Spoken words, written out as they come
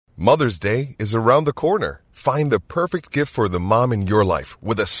Mother's Day is around the corner. Find the perfect gift for the mom in your life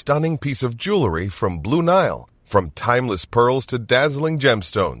with a stunning piece of jewelry from Blue Nile. From timeless pearls to dazzling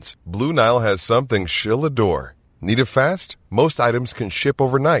gemstones, Blue Nile has something she'll adore. Need it fast? Most items can ship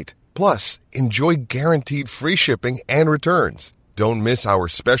overnight. Plus, enjoy guaranteed free shipping and returns. Don't miss our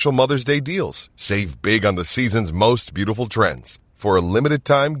special Mother's Day deals. Save big on the season's most beautiful trends. For a limited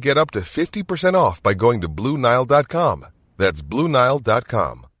time, get up to 50% off by going to BlueNile.com. That's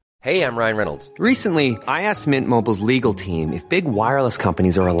BlueNile.com. Hey, I'm Ryan Reynolds. Recently, I asked Mint Mobile's legal team if big wireless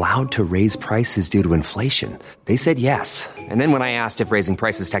companies are allowed to raise prices due to inflation. They said yes. And then when I asked if raising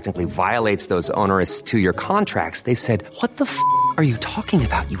prices technically violates those onerous two-year contracts, they said, "What the f*** are you talking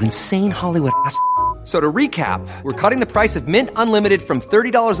about, you insane Hollywood ass?" So to recap, we're cutting the price of Mint Unlimited from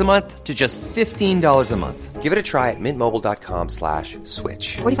 $30 a month to just $15 a month. Give it a try at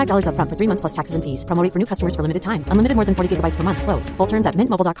mintmobile.com/switch. $45 up front for 3 months plus taxes and fees. Promo rate for new customers for limited time. Unlimited more than 40 gigabytes per month. Slows full terms at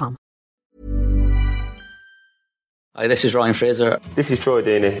mintmobile.com. Hi, this is Ryan Fraser. This is Troy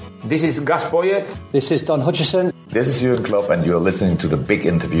Deeney. This is Gus Boyett. This is Don Hutchison. This is Jürgen Klopp, and you're listening to The Big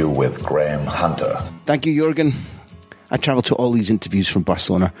Interview with Graham Hunter. Thank you, Jürgen. I travel to all these interviews from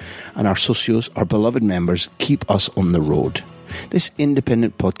Barcelona, and our socios, our beloved members, keep us on the road. This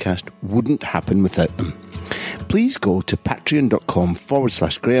independent podcast wouldn't happen without them. Please go to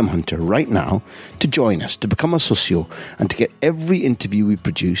patreon.com/Graham Hunter right now to join us, to become a socio, and to get every interview we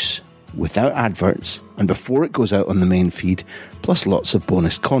produce without adverts and before it goes out on the main feed, plus lots of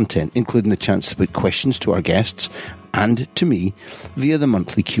bonus content, including the chance to put questions to our guests and to me via the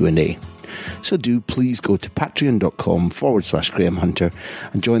monthly Q&A. So do please go to patreon.com/Graham Hunter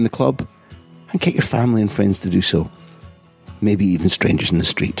and join the club, and get your family and friends to do so. Maybe even strangers in the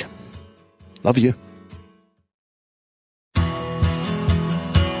street. Love you.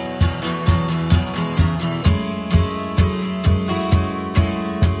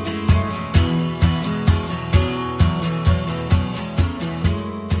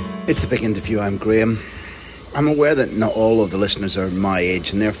 It's The Big Interview. I'm Graham. I'm aware that not all of the listeners are my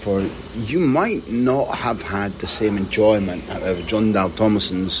age, and therefore you might not have had the same enjoyment out of Jon Dahl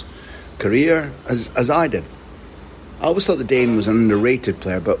Tomasson's career as I did. I always thought the Dane was an underrated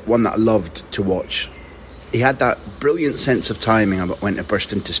player, but one that I loved to watch. He had that brilliant sense of timing about when to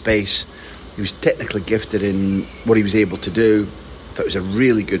burst into space. He was technically gifted in what he was able to do. I thought he was a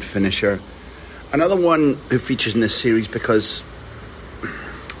really good finisher. Another one who features in this series because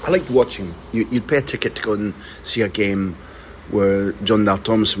I liked watching. You'd pay a ticket to go and see a game where Jon Dahl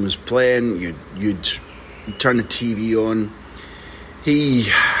Tomasson was playing. You'd turn the TV on. He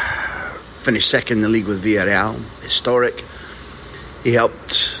finished second in the league with Villarreal, historic. He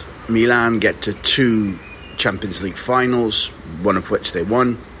helped Milan get to 2 Champions League finals, one of which they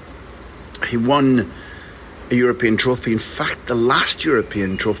won. He won a European trophy. In fact, the last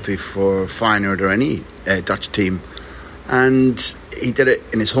European trophy for Feyenoord or any Dutch team. And he did it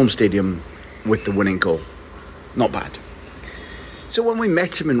in his home stadium with the winning goal. Not bad. So when we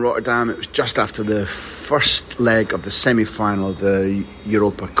met him in Rotterdam, it was just after the first leg of the semi-final of the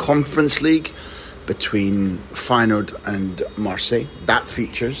Europa Conference League between Feyenoord and Marseille. That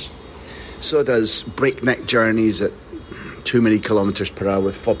features. So does breakneck journeys at too many kilometres per hour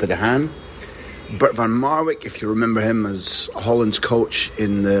with Foppe de Haan. Bert van Marwijk, if you remember him as Holland's coach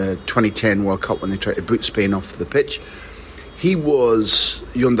in the 2010 World Cup when they tried to boot Spain off the pitch. He was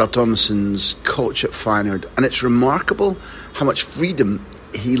Jon Dahl Tomasson's coach at Feyenoord, and it's remarkable how much freedom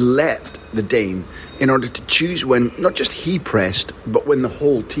he left the Dane in order to choose when not just he pressed, but when the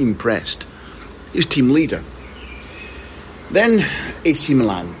whole team pressed. He was team leader. Then AC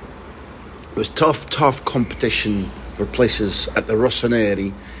Milan. It was tough competition for places at the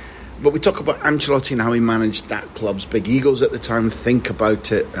Rossoneri. But we talk about Ancelotti and how he managed that club's big egos at the time. Think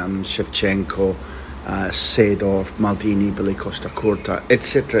about it, Shevchenko, Seedorf, Maldini, Billy Costa Curta,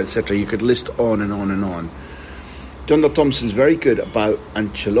 etc., etc. You could list on and on and on. Jon Dahl Tomasson's very good about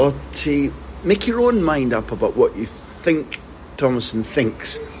Ancelotti. Make your own mind up about what you think Tomasson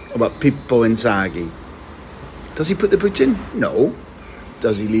thinks about Pippo Inzaghi. Does he put the boot in? No.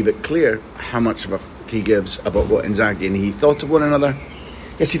 Does he leave it clear how much of a he gives about what Inzaghi and he thought of one another?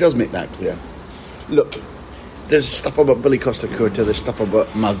 Yes, he does make that clear. Look, there's stuff about Billy Costa Curta, there's stuff about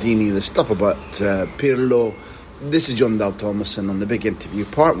Maldini, there's stuff about Pirlo. This is Jon Dahl Tomasson on The Big Interview,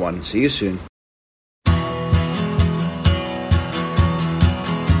 Part 1. See you soon.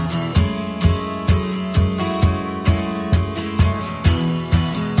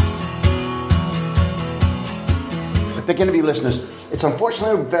 Big Interview listeners, it's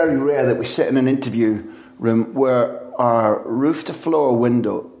unfortunately very rare that we sit in an interview room where our roof-to-floor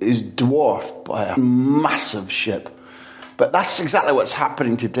window is dwarfed by a massive ship. But that's exactly what's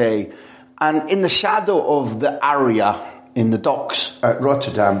happening today. And in the shadow of the area in the docks at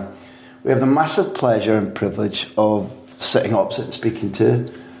Rotterdam, we have the massive pleasure and privilege of sitting opposite and speaking to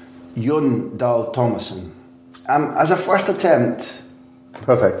Dahl Tomasson. As a first attempt...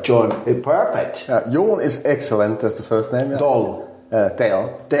 Perfect. John, perfect. Jon is excellent, that's the first name. Yeah. Dahl.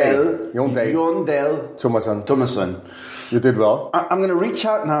 Dahl. Jon Dahl. Tomasson. You did well. I'm going to reach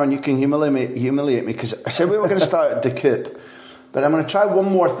out now and you can humiliate me because I said we were going to start at the coup. But I'm going to try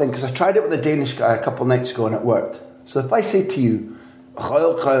one more thing because I tried it with a Danish guy a couple of nights ago and it worked. So if I say to you,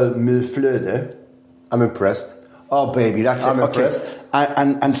 I'm impressed. Oh, baby, that's I'm it. impressed. Okay.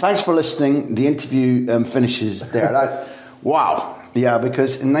 And thanks for listening. The interview finishes there. Wow. Yeah,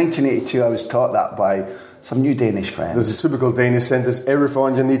 because in 1982 I was taught that by some new Danish friends. There's a typical Danish sentence, every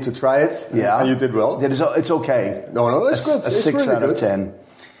foreign you need to try it. Yeah. And you did well. It's okay. No, it's good. A 6 really out of 10.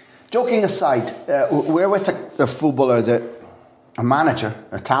 Joking aside, we're with a footballer a manager,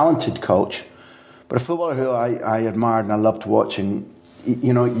 a talented coach, but a footballer who I admired and I loved watching.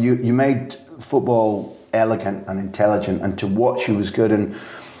 You know, you made football elegant and intelligent, and to watch you was good. And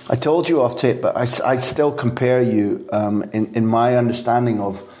I told you off tape, but I still compare you in my understanding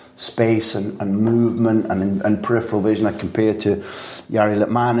of space and movement and peripheral vision. I compare to Jari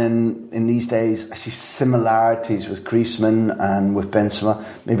Litmanen in these days. I see similarities with Griezmann and with Benzema.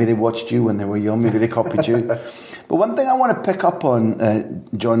 Maybe they watched you when they were young. Maybe they copied you. But one thing I want to pick up on,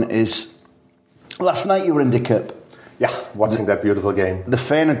 John, is last night you were in the Cup. Yeah, watching that beautiful game. The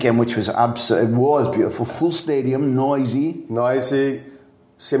Feyenoord game, which was beautiful. Full stadium, noisy.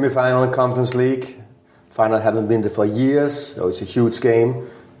 Semi-final in Conference League. Final haven't been there for years, so it's a huge game.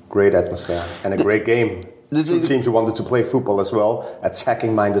 Great atmosphere and a great game. Two teams who wanted to play football as well,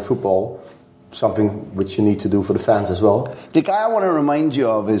 attacking-minded football, something which you need to do for the fans as well. The guy I want to remind you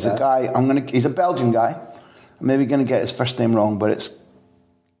of is a guy. He's a Belgian guy. I'm maybe going to get his first name wrong, but it's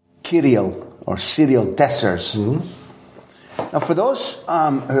Cyril Dessers. Mm-hmm. Now, for those who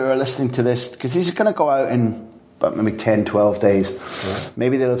are listening to this, because this is going to go out in about maybe 10, 12 days. Yeah.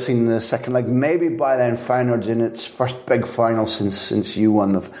 Maybe they'll have seen the second leg. Maybe by then Feyenoord's in its first big final since you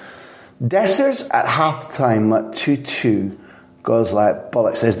won the... Dessers at half-time at 2-2 goes like,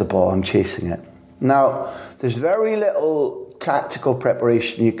 bollocks, there's the ball, I'm chasing it. Now, there's very little tactical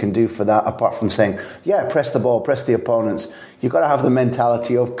preparation you can do for that apart from saying, yeah, press the ball, press the opponents. You've got to have the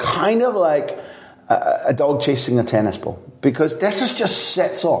mentality of kind of like a dog chasing a tennis ball, because Dessers just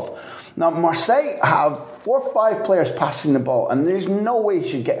sets off. Now, Marseille have 4 or 5 players passing the ball, and there's no way he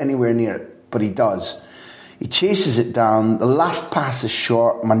should get anywhere near it, but he does. He chases it down. The last pass is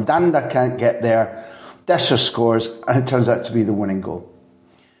short. Mandanda can't get there. Dessers scores, and it turns out to be the winning goal.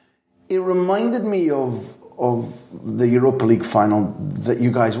 It reminded me of the Europa League final that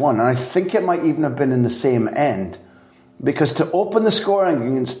you guys won, and I think it might even have been in the same end, because to open the scoring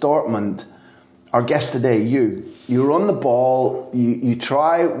against Dortmund, our guest today, you run the ball, you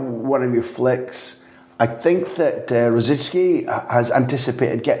try one of your flicks. I think that Rosicky has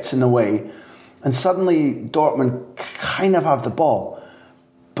anticipated, gets in the way, and suddenly Dortmund kind of have the ball.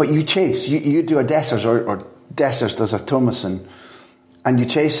 But you chase, you do a Dessers, or Dessers does a Tomasson, and you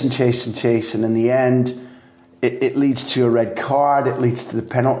chase and chase and chase, and in the end, it leads to a red card, it leads to the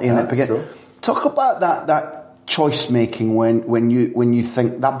penalty, and it begins. Talk about that choice making when you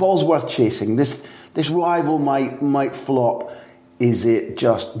think that ball's worth chasing. This rival might flop. Is it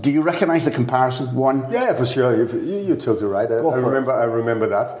just? Do you recognise the comparison? One? Yeah, for sure. You're totally right. I remember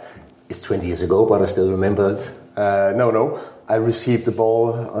that. It's 20 years ago, but I still remember it. No. I received the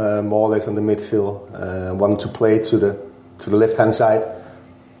ball more or less on the midfield. Wanted to play to the left hand side.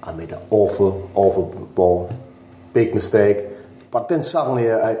 I made an awful ball. Big mistake. But then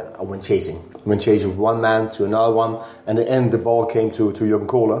suddenly I went chasing. I went chasing one man to another one, and in the end the ball came to Jürgen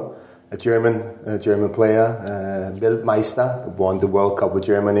Kohler, a German player, Weltmeister, who won the World Cup with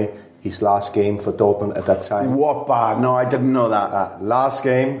Germany. His last game for Dortmund at that time. Whoppa! No, I didn't know that. Last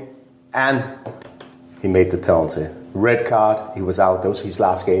game, and he made the penalty. Red card. He was out. That was his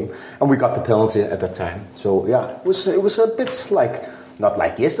last game, and we got the penalty at that time. So yeah, it was a bit like not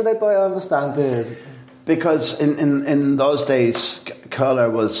like yesterday, but I understand. Because in those days, Kohler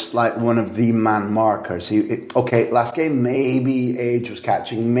was like one of the man markers. Last game, maybe age was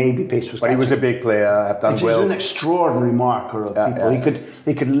catching, maybe pace was catching. But he was a big player, I've done well. He was an extraordinary marker of people. Yeah.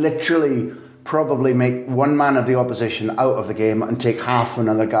 He could literally probably make one man of the opposition out of the game and take half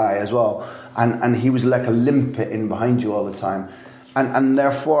another guy as well. And he was like a limpet in behind you all the time. And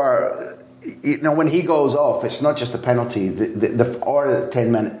therefore, when he goes off, it's not just a penalty, or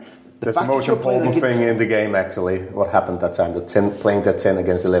 10 minutes. That's the most important thing in the game, actually, what happened that time. Playing that 10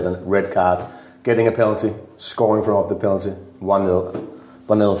 against 11, red card, getting a penalty, scoring from up the penalty,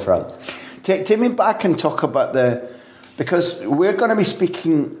 1-0 front. Take me back and talk about because we're going to be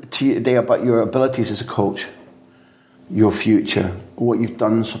speaking to you today about your abilities as a coach, your future, what you've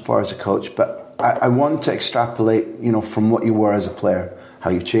done so far as a coach. But I want to extrapolate, from what you were as a player, how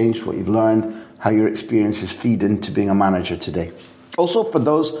you've changed, what you've learned, how your experiences feed into being a manager today. Also, for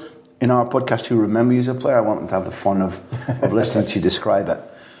those in our podcast who remember you as a player, I want them to have the fun of listening to you describe it.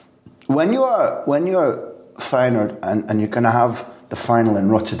 When you're Feyenoord and you're going to have the final in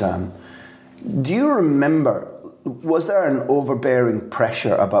Rotterdam, do you remember, was there an overbearing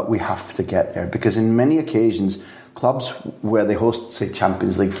pressure about we have to get there? Because in many occasions, clubs where they host, say,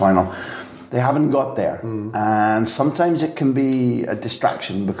 Champions League final, they haven't got there. And sometimes it can be a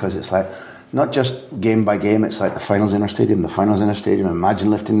distraction because it's like, not just game by game, it's like the final's in our stadium, imagine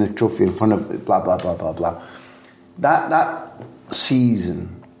lifting the trophy in front of blah, blah, blah, blah, blah. That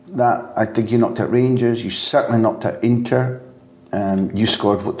season, that I think you knocked out Rangers, you certainly knocked out Inter, and you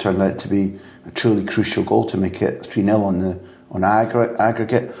scored what turned out to be a truly crucial goal to make it 3-0 on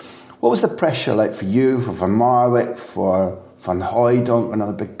aggregate. What was the pressure like for you, for Van Marwijk, for Van Hooijdonk,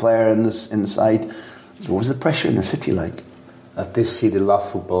 another big player in the side? What was the pressure in the city like? This city love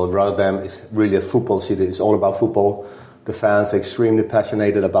football. Rotterdam is really a football city. It's all about football. The fans are extremely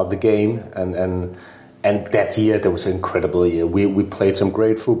passionate about the game, and that year that was an incredible year. We played some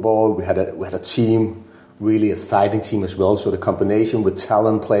great football. We had a team, really a fighting team as well. So the combination with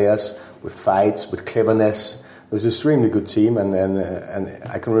talent players, with fights, with cleverness, it was an extremely good team. And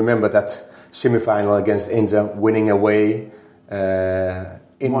I can remember that semi-final against Inter, winning away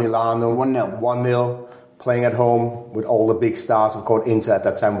in Milano, 1-0. Playing at home with all the big stars. Of course, Inter at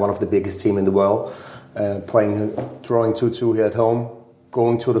that time, one of the biggest team in the world. Drawing 2-2 here at home.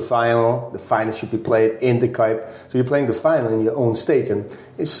 Going to the final. The final should be played in the Kuip. So you're playing the final in your own stadium.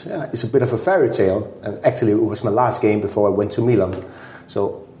 It's a bit of a fairy tale. And actually, it was my last game before I went to Milan.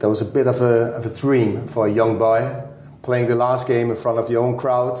 So that was a bit of a dream for a young boy. Playing the last game in front of your own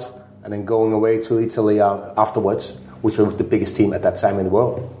crowd. And then going away to Italy afterwards, which was the biggest team at that time in the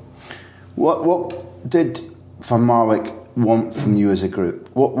world. What did Van Marwijk want from you as a group?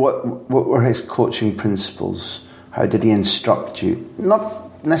 What were his coaching principles? How did he instruct you?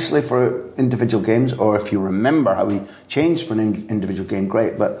 Not necessarily for individual games, or if you remember how he changed for an individual game,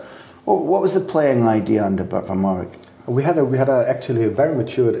 great. But what was the playing idea under Van Marwijk? We had actually a very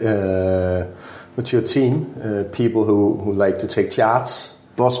mature team. People who like to take charts.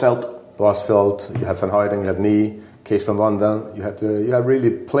 Bosveld. You had Van Hooijdonk. You had me. Kees van Wanderen, you had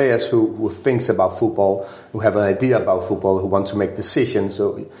really players who thinks about football, who have an idea about football, who want to make decisions.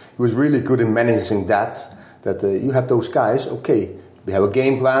 So he was really good in managing that you have those guys, okay, we have a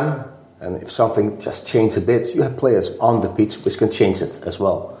game plan, and if something just changes a bit, you have players on the pitch which can change it as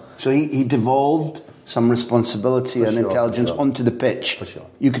well. So he devolved some responsibility and intelligence onto the pitch. For sure.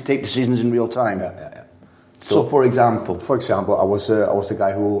 You could take decisions in real time. Yeah. So for example? For example, I was the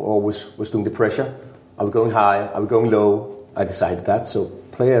guy who always was doing the pressure. Are we going high? Are we going low? I decided that. So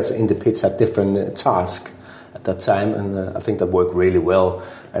players in the pitch had different tasks at that time, and I think that worked really well.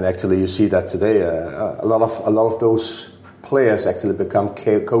 And actually, you see that today. A lot of those players actually become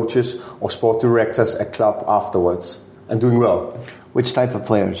coaches or sport directors at club afterwards and doing well. Which type of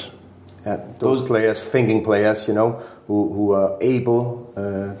players? Those players, thinking players, who are able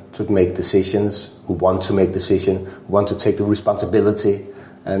to make decisions, who want to make decisions, who want to take the responsibility.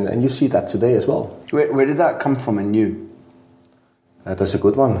 And you see that today as well. Where did that come from in you? That's a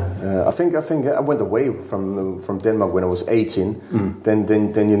good one. I think I went away from Denmark when I was 18.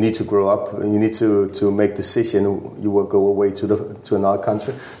 Then you need to grow up. You need to make decision. You will go away to another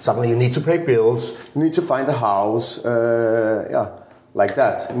country. Suddenly you need to pay bills. You need to find a house. Like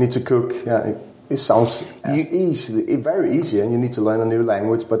that. You need to cook. It sounds very easy, and you need to learn a new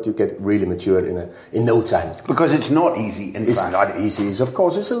language, but you get really matured in no time. Because it's not easy. It's not easy. Of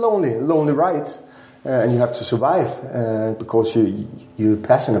course, it's a lonely ride, and you have to survive because you're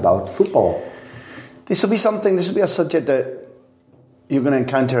passionate about football. This will be a subject that you're going to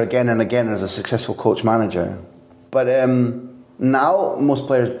encounter again and again as a successful coach manager. But now most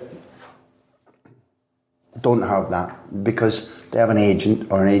players don't have that because they have an agent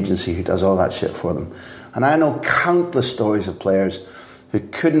or an agency who does all that shit for them. And I know countless stories of players who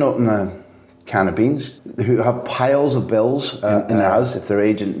couldn't open a can of beans, who have piles of bills in their house if their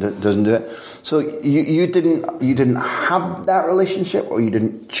agent doesn't do it. So you didn't have that relationship, or you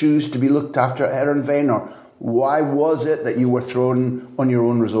didn't choose to be looked after at Heerenveen, or why was it that you were thrown on your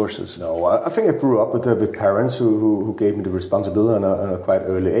own resources? No, I think I grew up with parents who gave me the responsibility at a quite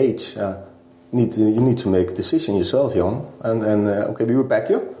early age. You need to make a decision yourself, Jon. And okay, we will back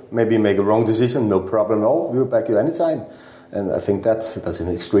you, maybe make a wrong decision, no problem at all. We'll back you anytime. And I think that's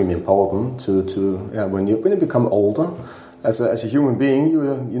extremely important to when you become older, as a human being,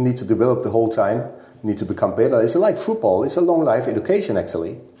 you need to develop the whole time. You need to become better. It's like football. It's a long life education,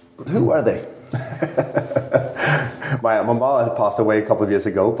 actually. Who are they? My mother had passed away a couple of years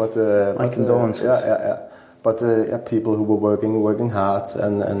ago, but my condolences. But people who were working hard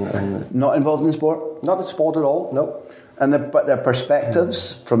and not involved in sport. Not in sport at all. No. And but their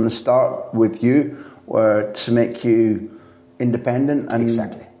perspectives from the start with you were to make you independent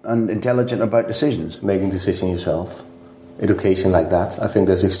and intelligent about decisions. Making decisions yourself. Education like that. I think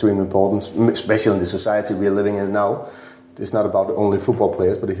that's extremely important, especially in the society we are living in now. It's not about only football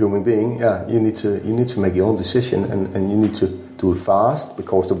players, but a human being. Yeah, you need to make your own decision, and you need to do it fast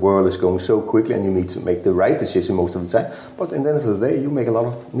because the world is going so quickly, and you need to make the right decision most of the time. But at the end of the day, you make a lot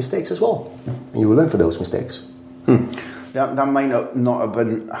of mistakes as well, and you will learn from those mistakes. That might not have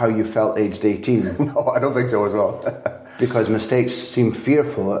been how you felt aged 18. No, I don't think so as well. Because mistakes seem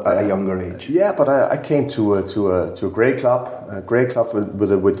fearful at a younger age. Yeah, but I came to a great club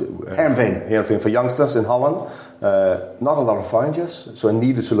with Heerenveen for youngsters in Holland. Not a lot of foreigners, so I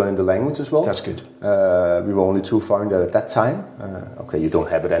needed to learn the language as well. That's good. We were only 2 foreigners at that time. Okay, you don't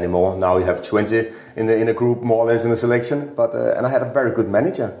have it anymore. Now you have 20 in a group, more or less, in the selection. But and I had a very good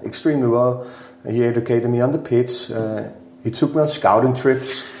manager, extremely well. He educated me on the pitch. He took me on scouting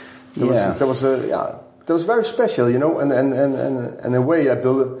trips. That was very special, you know, and the way I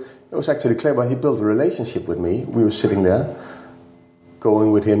built it, it was actually clever. He built a relationship with me. We were sitting there,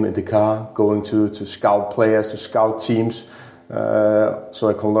 going with him in the car, going to scout players, to scout teams, so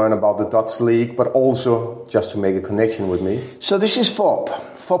I can learn about the Dutch league, but also just to make a connection with me. So this is Foppe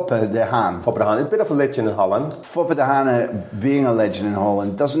de Haan. Foppe de Haan, a bit of a legend in Holland. Foppe de Haan being a legend in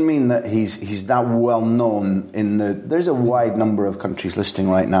Holland doesn't mean that he's that well known in there's a wide number of countries listening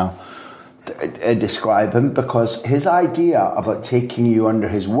right now. Describe him, because his idea about taking you under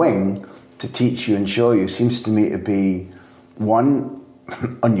his wing to teach you and show you seems to me to be, one,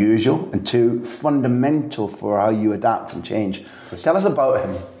 unusual, and 2, fundamental for how you adapt and change. Tell us about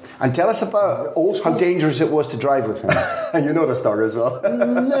him, and tell us about how dangerous it was to drive with him. You know the story as well.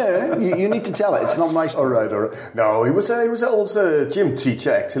 No, you need to tell it. It's not my story. All right. No, he was also a gym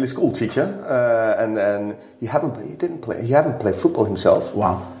teacher, actually, school teacher, and he hadn't played football himself.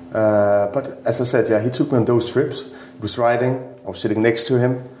 Wow. But as I said, he took me on those trips. He was riding, I was sitting next to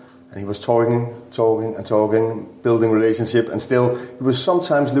him, and he was talking, building relationship, and still he was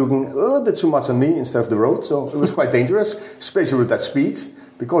sometimes looking a little bit too much on me instead of the road, so it was quite dangerous, especially with that speed,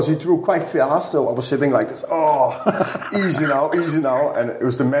 because he threw quite fast, so I was sitting like this, easy now, and it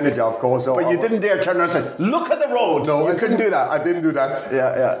was the manager, of course. So but you didn't dare turn around and say, look at the road. No, I couldn't do that. I didn't do that.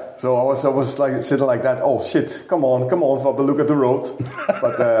 Yeah. So I was like sitting like that. Oh shit! Come on, Fabio, look at the road.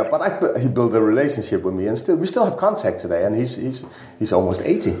 But he built a relationship with me, and we still have contact today. And he's almost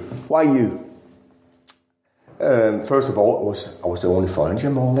 80. Why you? First of all, I was the only foreigner,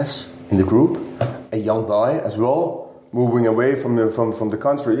 more or less, in the group. A young boy as well. Moving away from the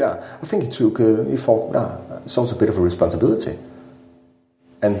country, I think he thought, it's also a bit of a responsibility.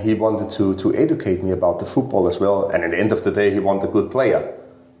 And he wanted to educate me about the football as well. And at the end of the day, he wanted a good player.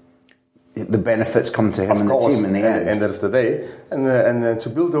 The benefits come to him and the team in the end. At the end of the day. And to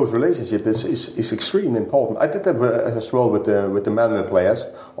build those relationships is extremely important. I did that as well with the Malmö players,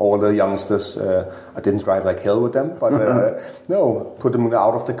 all the youngsters. I didn't drive like hell with them, but put them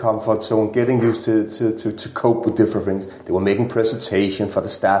out of the comfort zone, getting used to cope with different things. They were making presentation for the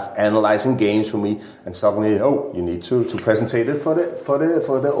staff, analyzing games for me, and suddenly, you need to presentate it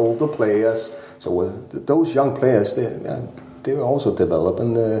for the older players. So those young players, they will also develop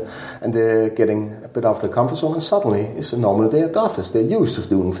and they're getting a bit out of the comfort zone, and suddenly it's a normal day at the office. They're used to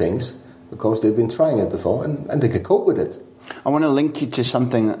doing things because they've been trying it before and they can cope with it. I want to link you to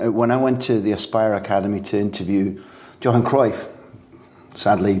something. When I went to the Aspire Academy to interview Johan Cruyff,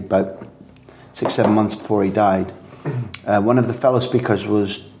 sadly about 6-7 months before he died, one of the fellow speakers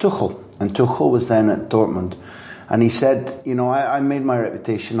was Tuchel, and Tuchel was then at Dortmund. And he said, I made my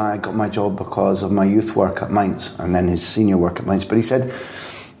reputation, I got my job because of my youth work at Mainz and then his senior work at Mainz. But he said,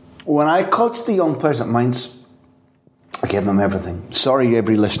 when I coached the young players at Mainz, I gave them everything. Sorry,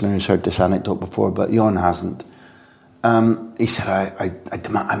 every listener has heard this anecdote before, but Johan hasn't. He said, I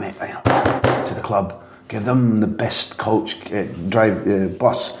to the club, give them the best coach,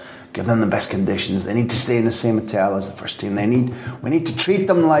 bus, give them the best conditions. They need to stay in the same hotel as the first team. We need to treat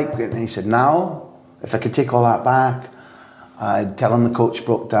them like. And he said, now, if I could take all that back, I'd tell him the coach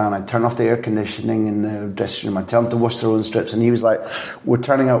broke down, I'd turn off the air conditioning in the dressing room, I'd tell them to wash their own strips. And he was like, we're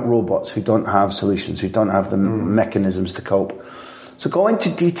turning out robots who don't have solutions, who don't have the mechanisms to cope. So go into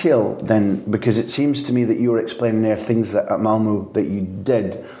detail then, because it seems to me that you were explaining there things that at Malmö that you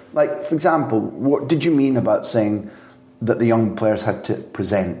did. Like, for example, what did you mean about saying that the young players had to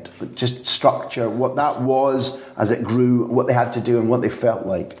present? Just structure, what that was as it grew, what they had to do and what they felt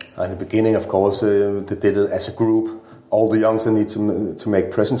like. In the beginning, of course, they did it as a group. All the youngsters need to make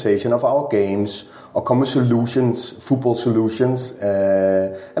presentation of our games, or common solutions, football solutions,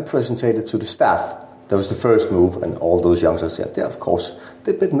 and presentate it to the staff. That was the first move, and all those youngsters said, yeah, of course,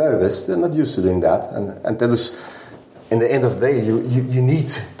 they're a bit nervous, they're not used to doing that. And that is, in the end of the day, you need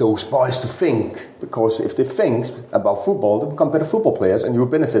those boys to think, because if they think about football, they become better football players, and you will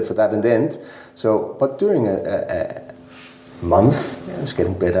benefit for that in the end. So, but during a month, it was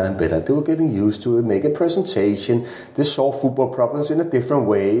getting better and better. They were getting used to it, make a presentation. They solve football problems in a different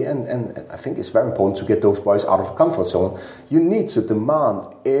way, and I think it's very important to get those boys out of the comfort zone. You need to demand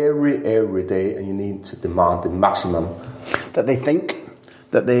every day, and you need to demand the maximum. That they think,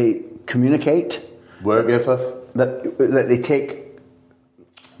 that they communicate, work effort, that they take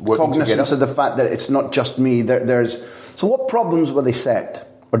cognizance of the fact that it's not just me. So what problems were they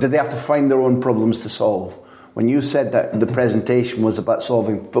set? Or did they have to find their own problems to solve? When you said that the presentation was about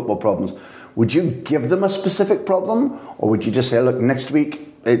solving football problems, would you give them a specific problem? Or would you just say, look, next week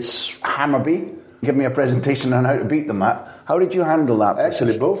it's Hammarby, give me a presentation on how to beat them, Matt? How did you handle that?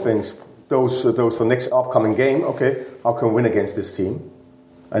 Actually, both things. Those for next upcoming game, okay, how can we win against this team?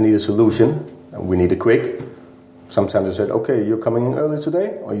 I need a solution, and we need it quick. Sometimes I said, okay, you're coming in early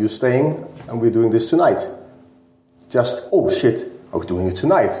today, or you're staying, and we're doing this tonight. Just, oh shit, are we doing it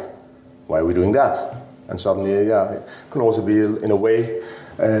tonight? Why are we doing that? And suddenly, yeah, it can also be in a way,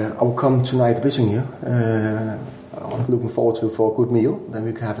 I will come tonight visiting you. I'm looking forward for a good meal. Then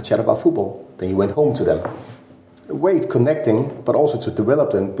we can have a chat about football. Then you went home to them. A way connecting, but also to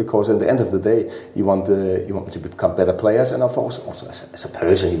develop them, because at the end of the day, you want them to become better players, and of course, also as a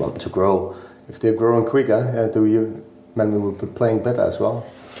person, you want them to grow. If they're growing quicker, then we will be playing better as well.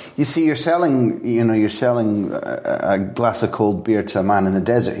 You see, you're selling a glass of cold beer to a man in the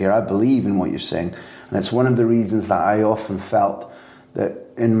desert here. I believe in what you're saying. And it's one of the reasons that I often felt that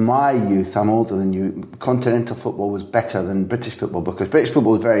in my youth, I'm older than you, continental football was better than British football, because British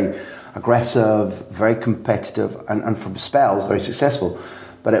football was very aggressive, very competitive, and for spells, very successful.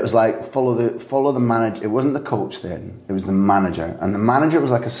 But it was like, follow the manager. It wasn't the coach then, it was the manager. And the manager was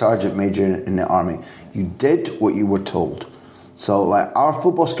like a sergeant major in the army. You did what you were told. So like our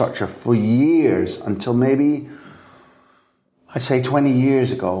football structure for years, until maybe, I'd say 20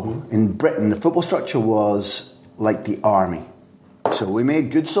 years ago, in Britain, the football structure was like the army. So we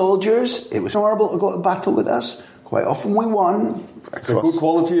made good soldiers. It was horrible to go to battle with us. Quite often we won. It's a good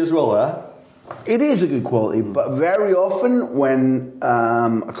quality as well, eh? It is a good quality, but very often when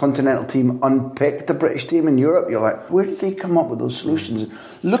a continental team unpicked a British team in Europe, you're like, where did they come up with those solutions?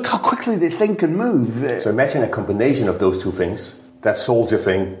 Look how quickly they think and move. So imagine a combination of those two things. That soldier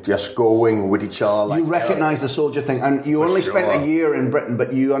thing, just going with each other. Like, you recognise the soldier thing, and you only spent a year in Britain,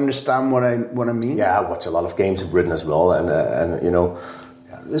 but you understand what I mean? Yeah, I watch a lot of games in Britain as well, and you know,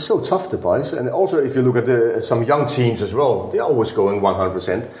 it's so tough, the boys. And also, if you look at some young teams as well, they're always going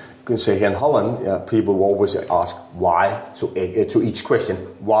 100%. You can say here in Holland, people will always ask why to each question.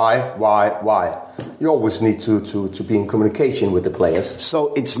 Why? You always need to be in communication with the players.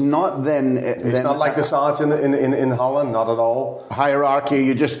 So it's not it's not like the sergeant in Holland, not at all. Hierarchy,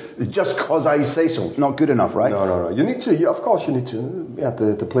 you just because I say so, not good enough, right? No. You need to. Of course, you need to. Yeah,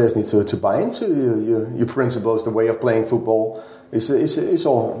 the players need to buy into your principles, the way of playing football. It's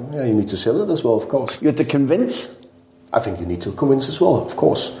all. Yeah, you need to sell it as well, of course. You have to convince. I think you need to convince as well, of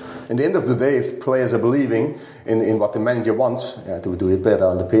course. At the end of the day, if players are believing in what the manager wants, they will do it better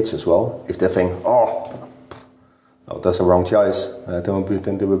on the pitch as well. If they think, that's a wrong choice,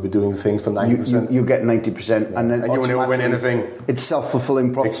 then they will be doing things for 90%. You get 90%, and then you will never win anything. It's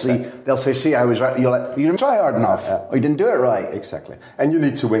self-fulfilling prophecy. Exactly. They'll say, see, I was right. You're like, you didn't try hard enough, or you didn't do it right. Exactly. And you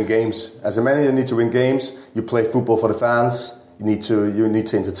need to win games. As a manager, you need to win games. You play football for the fans. You need to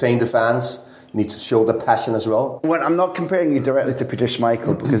entertain the fans. You need to show the passion as well. Well, I'm not comparing you directly to Peter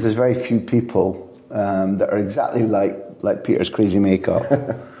Schmeichel, because there's very few people that are exactly like Peter's crazy makeup.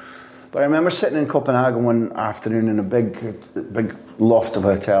 But I remember sitting in Copenhagen one afternoon in a big loft of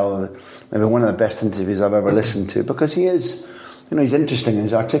a hotel, maybe one of the best interviews I've ever listened to, because he is, he's interesting and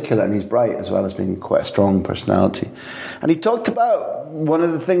he's articulate and he's bright, as well as being quite a strong personality. And he talked about one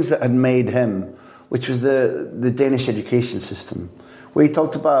of the things that had made him, which was the Danish education system, where he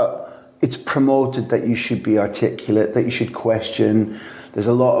talked about it's promoted that you should be articulate, that you should question. There's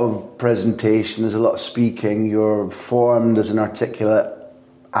a lot of presentation, there's a lot of speaking. You're formed as an articulate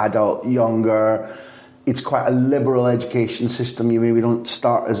adult, younger. it's quite a liberal education system. You maybe don't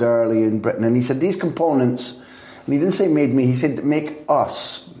start as early in Britain. And he said these components, and he didn't say made me, he said make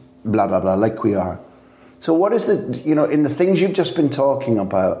us, blah, blah, blah, like we are. So what is the, in the things you've just been talking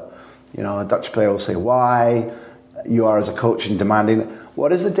about, a Dutch player will say why, you are as a coach and demanding,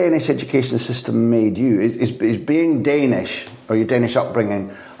 what has the Danish education system made you? Is being Danish, or your Danish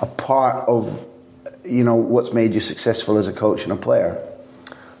upbringing, a part of, what's made you successful as a coach and a player?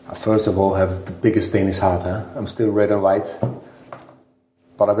 First of all, I have the biggest Danish heart. I'm still red and white.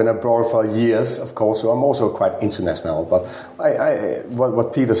 But I've been abroad for years, of course, so I'm also quite international. But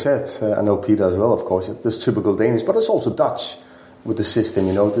what Peter said, I know Peter as well, of course, this typical Danish, but it's also Dutch with the system.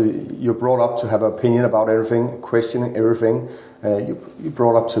 You're brought up to have an opinion about everything, questioning everything. You're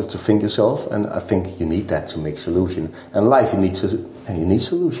brought up to think yourself, and I think you need that to make solution. And life, you need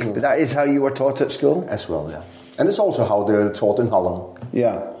solution. But that is how you were taught at school? As well, yeah. And it's also how they're taught in Holland.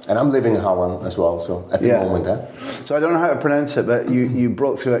 Yeah. And I'm living in Holland as well, so at the moment. So I don't know how to pronounce it, but you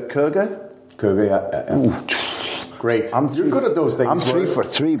broke through at Køge? Køge, yeah. Great. You're good at those things. I'm 3 for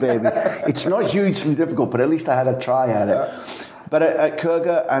 3, baby. It's not hugely difficult, but at least I had a try at it. But at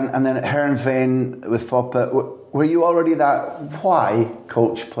Køge and then at Heerenveen with Foppe, were you already that why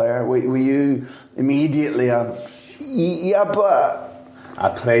coach player? Were you immediately but... I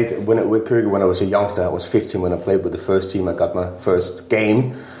played with Køge when I was a youngster. I was 15 when I played with the first team. I got my first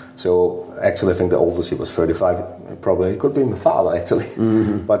game. So actually I think the oldest he was 35. Probably it could be my father actually.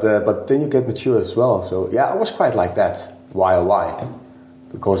 Mm-hmm. But then you get mature as well. So yeah, I was quite like that. Why?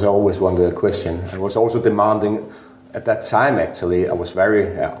 Because I always wanted a question. I was also demanding at that time actually. I was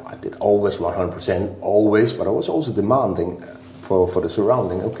I did always 100%, always, but I was also demanding for the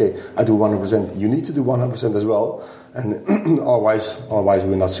surrounding. Okay, I do 100%. You need to do 100% as well. And otherwise we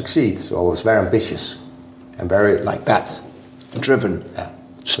will not succeed. So I was very ambitious and very like that. Driven. Yeah.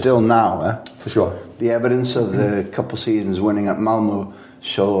 Still now, eh? For sure. The evidence of the couple seasons winning at Malmo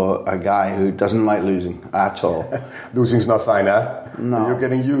show a guy who doesn't like losing at all. Losing's not fine, eh? No. You're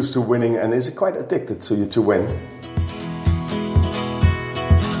getting used to winning and is quite addicted to you to win.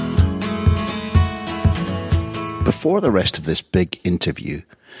 Before the rest of this big interview,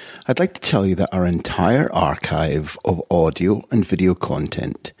 I'd like to tell you that our entire archive of audio and video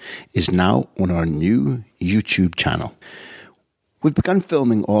content is now on our new YouTube channel. We've begun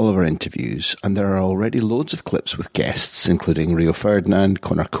filming all of our interviews, and there are already loads of clips with guests, including Rio Ferdinand,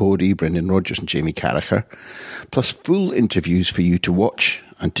 Conor Cody, Brendan Rodgers and Jamie Carragher, plus full interviews for you to watch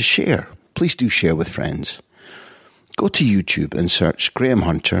and to share. Please do share with friends. Go to YouTube and search Graham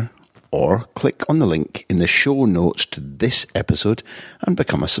Hunter, or click on the link in the show notes to this episode and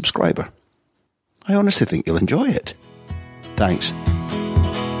become a subscriber. I honestly think you'll enjoy it. Thanks.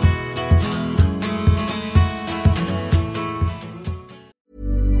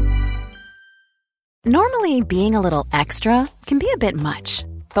 Normally, being a little extra can be a bit much,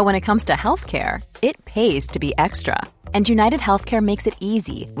 but when it comes to healthcare, it pays to be extra. And United Healthcare makes it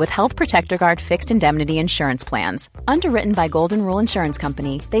easy with Health Protector Guard fixed indemnity insurance plans. Underwritten by Golden Rule Insurance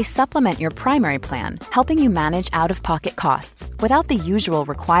Company, they supplement your primary plan, helping you manage out-of-pocket costs without the usual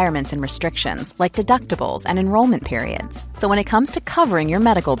requirements and restrictions like deductibles and enrollment periods. So when it comes to covering your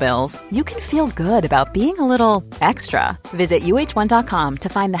medical bills, you can feel good about being a little extra. Visit uh1.com to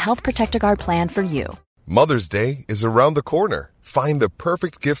find the Health Protector Guard plan for you. Mother's Day is around the corner. Find the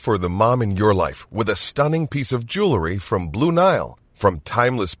perfect gift for the mom in your life with a stunning piece of jewelry from Blue Nile. From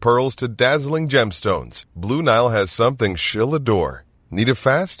timeless pearls to dazzling gemstones, Blue Nile has something she'll adore. Need it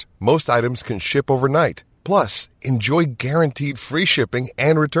fast? Most items can ship overnight. Plus, enjoy guaranteed free shipping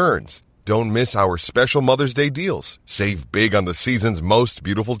and returns. Don't miss our special Mother's Day deals. Save big on the season's most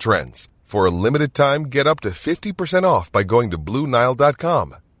beautiful trends. For a limited time, get up to 50% off by going to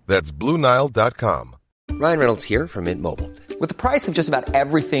BlueNile.com. That's BlueNile.com. Ryan Reynolds here from Mint Mobile. With the price of just about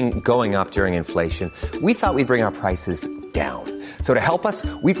everything going up during inflation, we thought we'd bring our prices down. So to help us,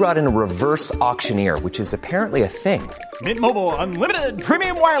 we brought in a reverse auctioneer, which is apparently a thing. Mint Mobile Unlimited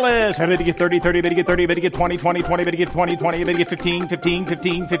Premium Wireless. How to get 30, 30, bit to get 30, bit to get 20, 20, 20, bit to get 20, 20, bit to get 15, 15,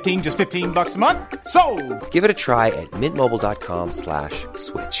 15, 15, just $15 a month? Sold! Give it a try at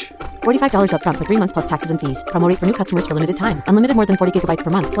mintmobile.com/switch. $45 up front for 3 months plus taxes and fees. Promo rate for new customers for limited time. Unlimited more than 40 gigabytes per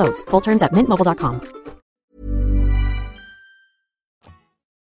month. Slows full terms at mintmobile.com.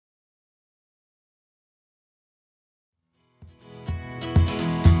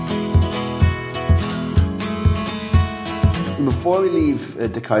 Before we leave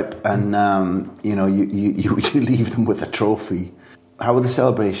the Kuip and you leave them with a trophy, how were the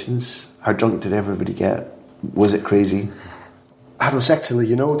celebrations? How drunk did everybody get? Was it crazy? It was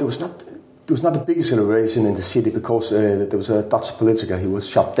actually, there was not the biggest celebration in the city because there was a Dutch politician. He was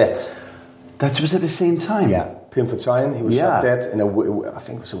shot dead. That was at the same time? Yeah, Pim Fortuyn, he was shot dead I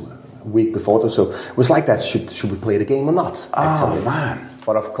think it was a week before. So it was like that, should we play the game or not? Oh, man.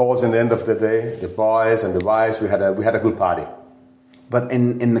 But of course, in the end of the day, the boys and the wives, we had a good party. But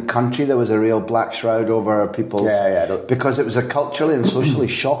in the country, there was a real black shroud over people's... Because it was a culturally and socially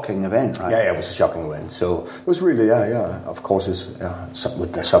shocking event, right? Yeah, it was a shocking event. So it was really, of course,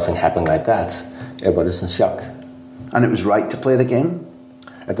 with something happening like that, everybody's in shock. And it was right to play the game?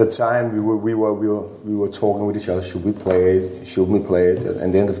 At the time, we were talking with each other. Should we play it? Should we play it? And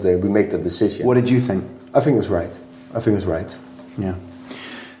at the end of the day, we make the decision. What did you think? I think it was right. Yeah.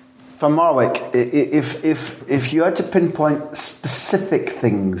 Van Marwijk, if you had to pinpoint specific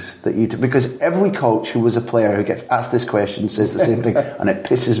things that you... Because every coach who was a player who gets asked this question says the same thing, and it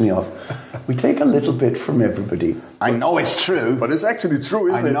pisses me off. We take a little bit from everybody. I know it's true. But it's actually true,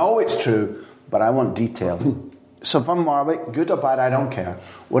 isn't it? I know it's true, but I want detail. So Van Marwijk, good or bad, I don't care.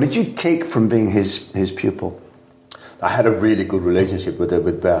 What did you take from being his pupil? I had a really good relationship with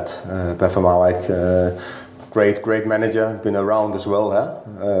Bert. Bert Van Marwijk... Great manager, been around as well,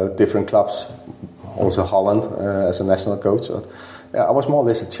 different clubs, also Holland as a national coach. So, I was more or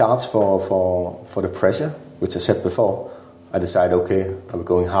less a charge for the pressure, which I said before. I decided, okay, I'm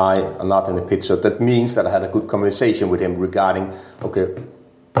going high, I'm not in the pitch. So that means that I had a good conversation with him regarding, okay,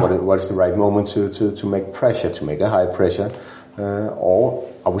 what is the right moment to make pressure, to make a high pressure,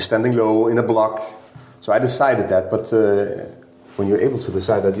 or are we standing low in a block? So I decided that, but... when you're able to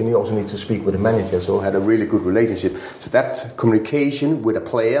decide that, you also need to speak with a manager. So I had a really good relationship. So that communication with a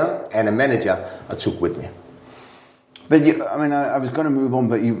player and a manager I took with me. But I was going to move on,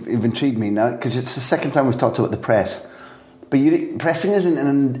 but you've intrigued me now, because it's the second time we've talked about the press. But pressing isn't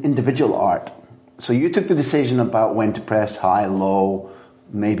an individual art. So you took the decision about when to press, high, low,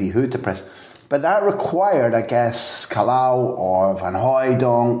 maybe who to press. But that required, I guess, Kalau or Van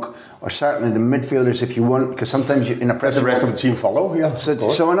Hooijdonk, or certainly the midfielders, if you want, because sometimes in a press... The rest of the team follow, yeah.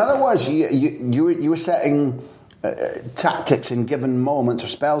 So in other words, you were setting tactics in given moments or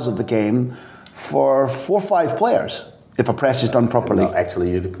spells of the game for 4 or 5 players, if a press is done properly. No,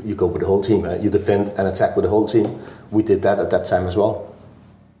 actually, you go with the whole team. You defend and attack with the whole team. We did that at that time as well.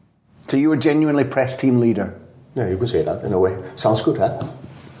 So you were genuinely press team leader? Yeah, you can say that in a way. Sounds good, huh?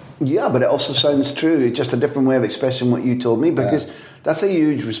 Yeah, but it also sounds true. It's just a different way of expressing what you told me, because that's a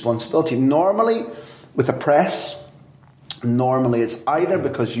huge responsibility. Normally, with a press, it's either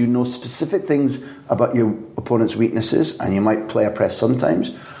because you know specific things about your opponent's weaknesses, and you might play a press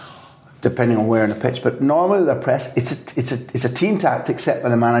sometimes, depending on where in the pitch. But normally with a press, it's a team tactic set by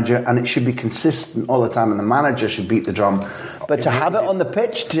the manager, and it should be consistent all the time, and the manager should beat the drum. But to have it on the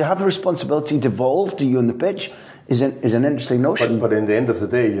pitch, to have the responsibility devolved to you on the pitch, is an interesting notion. But in the end of the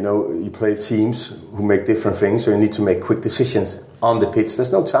day, you play teams who make different things, so you need to make quick decisions on the pitch.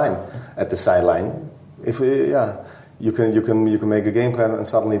 There's no time at the sideline. You can make a game plan and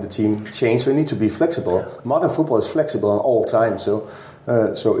suddenly the team changes. So you need to be flexible. Modern football is flexible at all times. So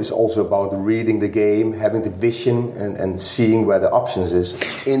it's also about reading the game, having the vision, and seeing where the options is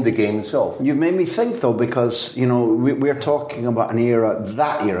in the game itself. You've made me think though, because we're talking about an era,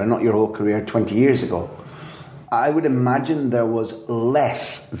 not your whole career, 20 years ago. I would imagine there was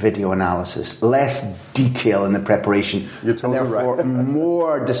less video analysis, less detail in the preparation. You're totally and therefore right.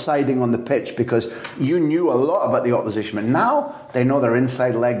 more deciding on the pitch, because you knew a lot about the opposition. But now they know their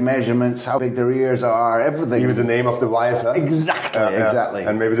inside leg measurements, how big their ears are, everything. Even the name of the wife, huh? Exactly.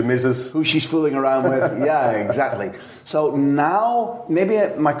 And maybe the missus. Who she's fooling around with. Yeah, exactly. So now, maybe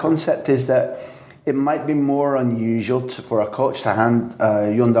my concept is that it might be more unusual for a coach to hand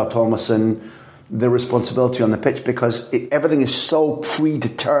Jon Dahl Tomasson the responsibility on the pitch, because everything is so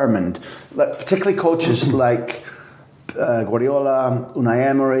predetermined. Particularly coaches like Guardiola, Unai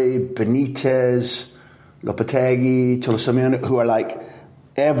Emery, Benitez, Lopetegui, Cholo Simeone, who are like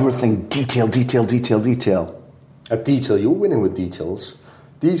everything detail. At detail, you're winning with details.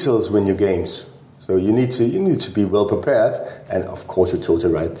 Details win your games. So you need to be well prepared. And of course, you're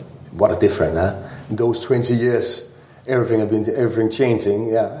totally right. What a difference, huh? In those 20 years, everything changing.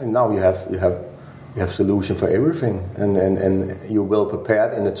 Yeah, and now you have solution for everything, and you're well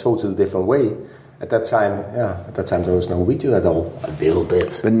prepared in a totally different way. At that time there was no video at all. A little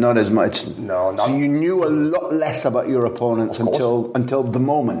bit, but not as much. No, not. So you knew a lot less about your opponents until the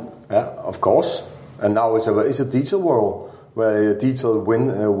moment. Yeah, of course. And now it's a detail world where detail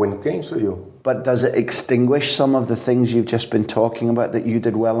win games for you. But does it extinguish some of the things you've just been talking about that you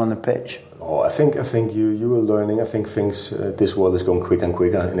did well on the pitch? Oh, I think you were learning. I think things. This world is going quicker and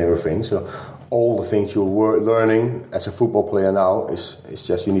quicker and everything. So all the things you're learning as a football player now is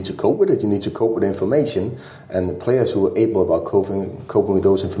just you need to cope with it. You need to cope with the information, and the players who are able about coping with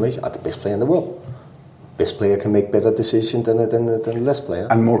those information are the best player in the world. Best player can make better decisions than the less player.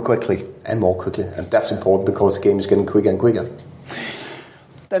 And more quickly. And that's important because the game is getting quicker and quicker.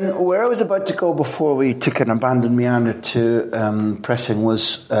 Then where I was about to go before we took an abandoned meander to pressing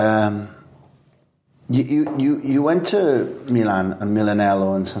was you went to Milan and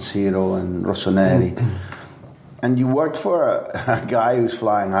Milanello and San Siro and Rossoneri and you worked for a guy who's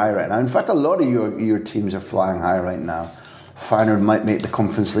flying high right now. In fact, a lot of your teams are flying high right now. Feyenoord might make the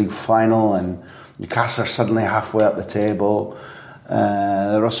Conference League final and Newcastle are suddenly halfway up the table.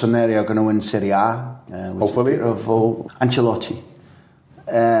 Rossoneri are going to win Serie A. Hopefully. Ancelotti.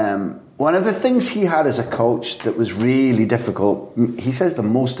 One of the things he had as a coach that was really difficult, he says the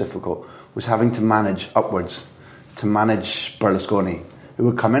most difficult, was having to manage upwards, to manage Berlusconi, who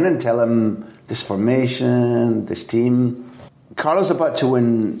would come in and tell him this formation, this team. Carlo's about to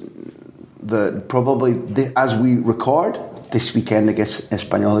win as we record, this weekend against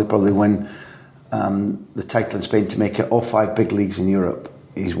Espanyol, he'll probably win the title in Spain to make it all 5 big leagues in Europe.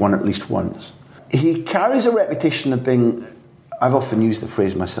 He's won at least once. He carries a reputation of being, I've often used the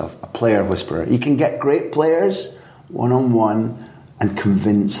phrase myself, a player whisperer. He can get great players one-on-one and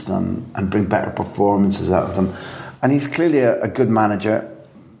convince them and bring better performances out of them. And he's clearly a good manager.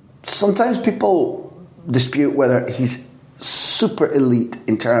 Sometimes people dispute whether he's super elite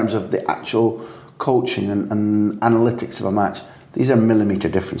in terms of the actual coaching and analytics of a match. These are millimetre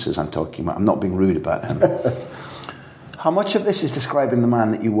differences I'm talking about. I'm not being rude about him. How much of this is describing the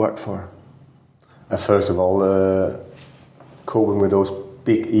man that you work for? First of all, coping with those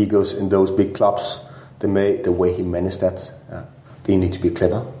big egos in those big clubs, the way he managed that, they need to be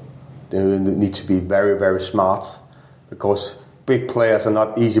clever. They need to be very, very smart, because big players are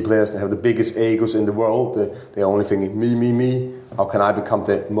not easy players. They have the biggest egos in the world. They're only thinking, me. How can I become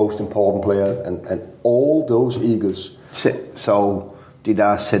the most important player? And all those egos. So,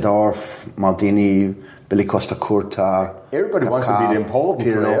 Dida, Seedorf, Maldini, Billy Costa Curta. Everybody wants to be the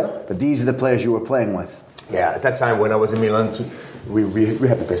important player. But these are the players you were playing with. Yeah, at that time when I was in Milan, we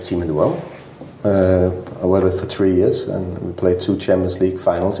had the best team in the world. I worked with for 3 years, and we played 2 Champions League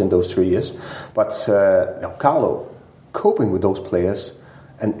finals in those 3 years. But Carlo, coping with those players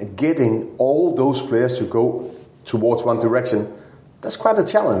and getting all those players to go towards one direction, that's quite a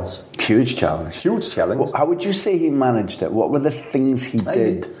challenge. Huge challenge. Well, how would you say he managed it? What were the things he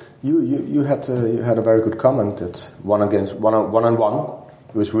did? You had a very good comment that one on one,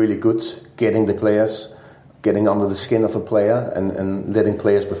 he was really good getting the players, getting under the skin of a player and letting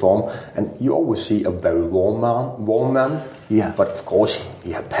players perform. And you always see a very warm man. Yeah. But of course,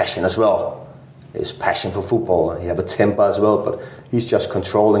 he had passion as well. His passion for football. He had a temper as well, but he's just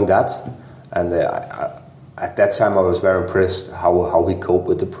controlling that. And at that time, I was very impressed how he coped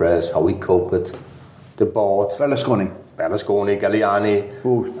with the press, how he coped with the board. Berlusconi, Galliani.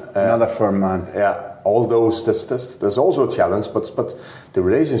 Ooh, another firm man. Yeah. All those, there's also a challenge, but the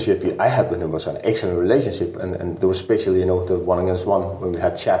relationship I had with him was an excellent relationship, and there was especially, the 1-against-1 when we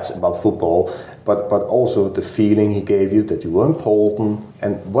had chats about football, but also the feeling he gave you that you were important.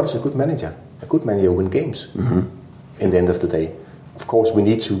 And what is a good manager? A good manager wins games. Mm-hmm. In the end of the day, of course, we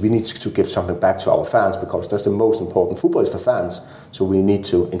need to give something back to our fans, because that's the most important. Football is for fans, so we need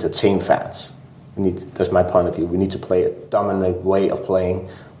to entertain fans. That's my point of view. We need to play a dominant way of playing.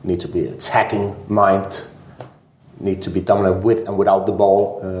 We need to be attacking mind. Need to be dominant with and without the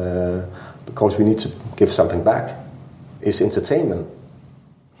ball, because we need to give something back. It's entertainment.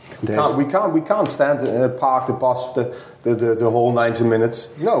 We can't stand park the bus the whole 90 minutes.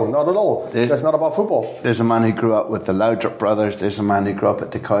 No, not at all. That's not about football. There's a man who grew up with the Laudrup brothers. There's a man who grew up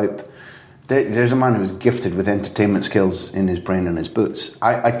at De Kuip. There's a man who was gifted with entertainment skills in his brain and his boots.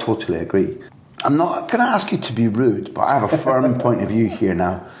 I totally agree. I'm not going to ask you to be rude, but I have a firm point of view here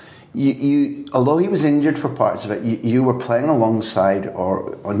now. You, although he was injured for parts of it, you were playing alongside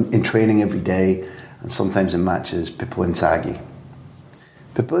or in training every day, and sometimes in matches, Pippo Inzaghi.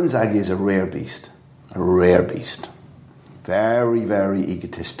 Pippo Inzaghi is a rare beast. Very, very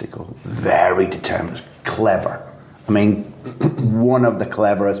egotistical, very determined, clever. I mean, one of the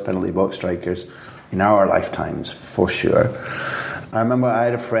cleverest penalty box strikers in our lifetimes, for sure. I remember I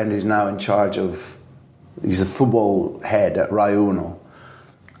had a friend who's now in charge of, he's a football head at Rai Uno.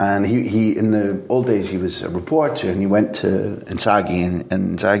 And he in the old days, he was a reporter, and he went to Inzaghi, and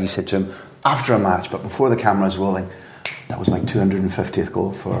Inzaghi said to him, after a match, but before the camera's rolling, that was my 250th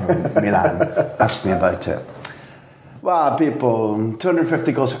goal for Milan. Ask me about it. Well, people,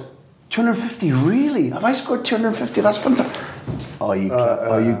 250 goals. 250, really? Have I scored 250? That's fantastic.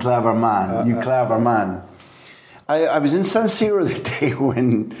 Oh, you clever man. You clever man. I was in San Siro the day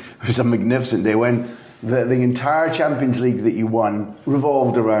when, it was a magnificent day, when the entire Champions League that you won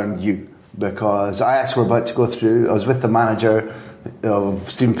revolved around you. Because Ajax were about to go through. I was with the manager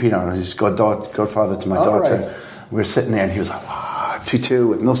of Steven Pienaar, who's godfather to my daughter. Right. We were sitting there and he was like, 2-2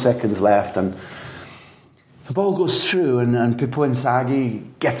 with no seconds left. And the ball goes through and Pippo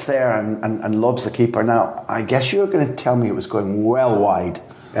Inzaghi gets there and lobs the keeper. Now, I guess you're going to tell me it was going well wide.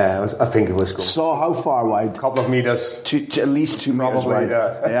 Yeah, I think it was good. So how far wide? A couple of meters. To at least 2 meters wide.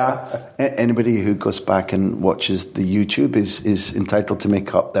 Yeah. Anybody who goes back and watches the YouTube is entitled to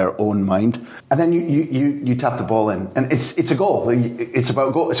make up their own mind. And then you tap the ball in. And it's a goal. It's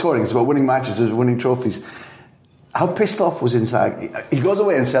about goal scoring. It's about winning matches. It's winning trophies. How pissed off was Inzaghi? He goes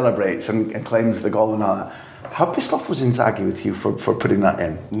away and celebrates and claims the goal and all that. How pissed off was Inzaghi with you for putting that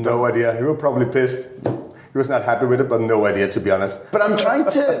in? No idea. He was probably pissed. He was not happy with it, but no idea, to be honest. But I'm trying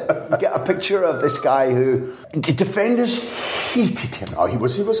to get a picture of this guy who the defenders hated him. Oh, he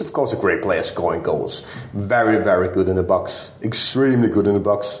was of course a great player, scoring goals. Very, very good in the box. Extremely good in the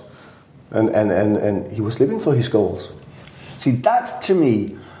box. And he was living for his goals. See, that to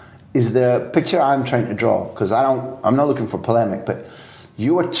me is the picture I'm trying to draw, because I'm not looking for polemic, but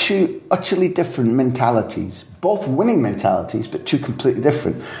you are two utterly different mentalities, both winning mentalities, but two completely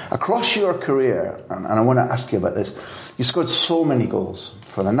different. Across your career, and I want to ask you about this, you scored so many goals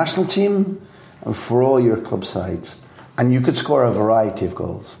for the national team and for all your club sides, and you could score a variety of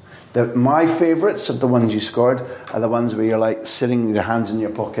goals. My favourites of the ones you scored are the ones where you're like sitting with your hands in your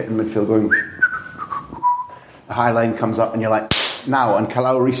pocket in midfield going, the high line comes up and you're like, now, and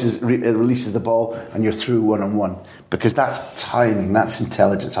Kalau releases the ball and you're through one-on-one, because that's timing, that's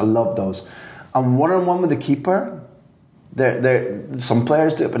intelligence. I love those. And one-on-one with the keeper, some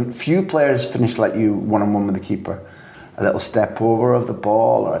players do it, but few players finish like you one-on-one with the keeper. A little step over of the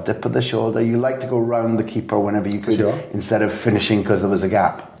ball or a dip of the shoulder. You like to go round the keeper whenever you could, sure, instead of finishing because there was a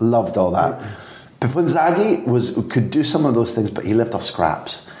gap. Loved all that. Pippo Inzaghi could do some of those things, but he lived off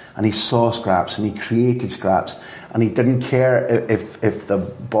scraps. And he saw scraps and he created scraps, and he didn't care if the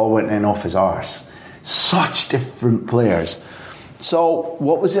ball went in off his arse. Such different players. So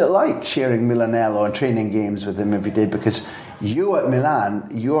what was it like sharing Milanello and training games with him every day? Because you at Milan,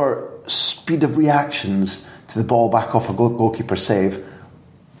 your speed of reactions to the ball back off a goalkeeper save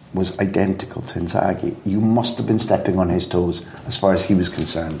was identical to Inzaghi. You must have been stepping on his toes as far as he was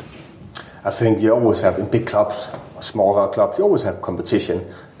concerned. I think you always have, in big clubs, smaller clubs, you always have competition.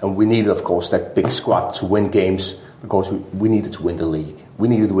 And we needed, of course, that big squad to win games, because we needed to win the league. We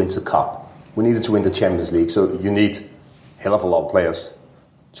needed to win the cup. We needed to win the Champions League. So you need a hell of a lot of players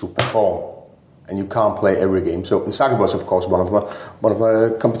to perform. And you can't play every game. So Inzaghi was, of course, one of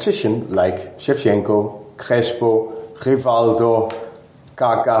a competition like Shevchenko, Crespo, Rivaldo,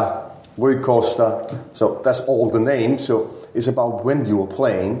 Kaká, Rui Costa. So that's all the names. So it's about when you are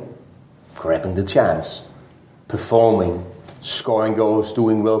playing, grabbing the chance, performing, scoring goals,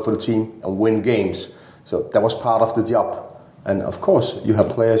 doing well for the team, and win games. So that was part of the job. And of course, you have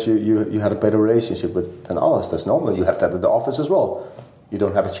players you had a better relationship with than others. That's normal. You have that at the office as well. You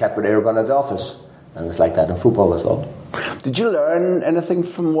don't have a chat with everyone at the office. And it's like that in football as well. Did you learn anything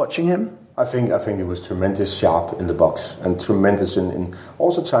from watching him? I think he was tremendous sharp in the box, and tremendous in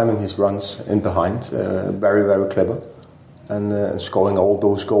also timing his runs in behind. Very, very clever. And scoring all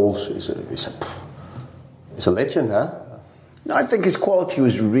those goals is a legend, huh? I think his quality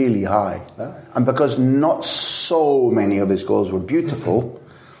was really high. Yeah. And because not so many of his goals were beautiful,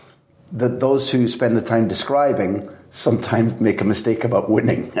 that those who spend the time describing sometimes make a mistake about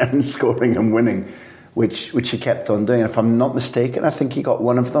winning and scoring and winning, which he kept on doing. If I'm not mistaken, I think he got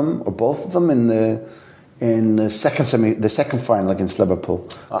one of them or both of them in the second final against Liverpool.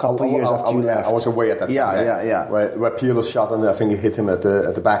 A couple of years after you left. I was away at that time. Yeah. Where Pirlo shot and I think he hit him at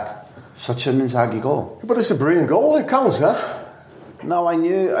the back. Such an Inzaghi goal. But it's a brilliant goal. It counts, huh? No, I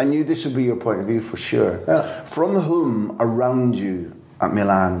knew this would be your point of view for sure. Yeah. From whom around you at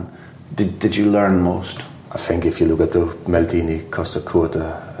Milan did you learn most? I think if you look at the Maldini, Costa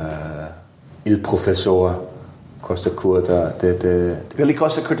Curta, Il Professor, Costa Curta, Billy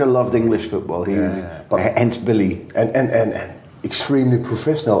Costa Curta loved English football. Hence Billy. And extremely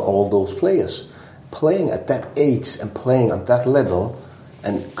professional, all those players. Playing at that age and playing on that level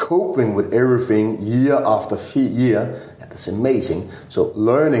and coping with everything year after year, that's amazing. So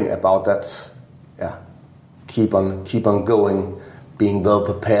learning about that, keep on going, being well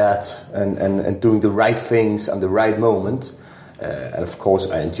prepared and doing the right things at the right moment. And of course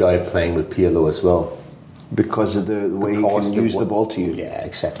I enjoy playing with Pirlo as well. Because of the way he can use the ball to you. Yeah,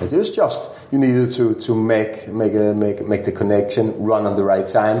 exactly. It was just you needed to make the connection, run on the right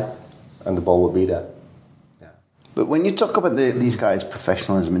time, and the ball would be there. Yeah. But when you talk about these guys'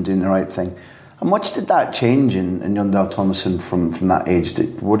 professionalism and doing the right thing, how much did that change in Jon Dahl Tomasson from that age?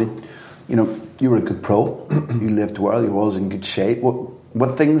 You were a good pro, you lived well, you were always in good shape.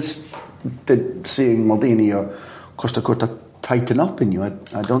 What things did seeing Maldini or Costa Curta tighten up in you?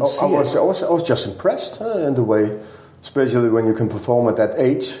 I don't see it. I was just impressed in the way, especially when you can perform at that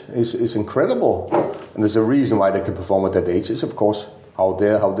age, is incredible. And there's a reason why they can perform at that age. Is of course how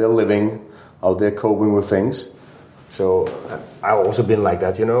they're living, how they're coping with things. So I've also been like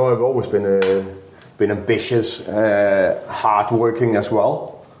that. I've always been ambitious, hardworking as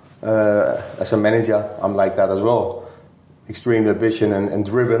well. As a manager, I'm like that as well. Extreme ambition and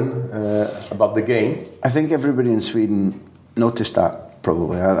driven about the game. I think everybody in Sweden noticed that,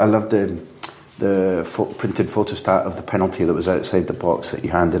 probably. I love the printed photostat of the penalty that was outside the box that you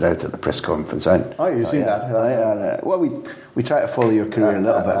handed out at the press conference. You've seen that? Well, we try to follow your career a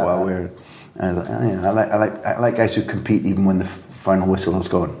little bit while we're... I like guys who compete even when the final whistle has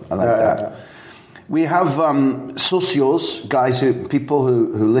gone. I like that. We have socios, people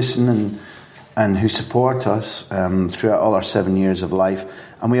who listen and who support us throughout all our 7 years of life,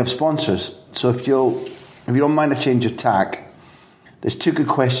 and we have sponsors. So if you don't mind a change of tack, there's 2 good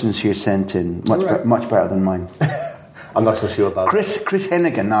questions here sent in, much better than mine. I'm not so sure about Chris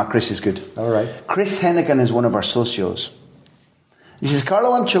Hennigan. Chris is good. All right. Chris Hennigan is one of our socios. He says,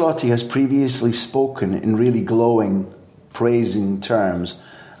 Carlo Ancelotti has previously spoken in really glowing, praising terms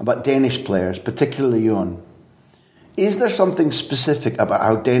about Danish players, particularly Jon. Is there something specific about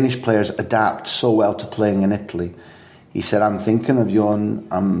how Danish players adapt so well to playing in Italy? He said, I'm thinking of Jon,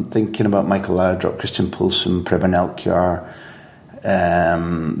 I'm thinking about Michael Laudrup, Christian Poulsen, Preben Elkjær,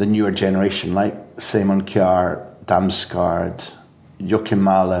 the newer generation like Simon Kjær, Damsgaard, Joachim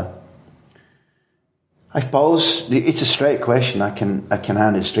Mahler. I suppose it's a straight question. I can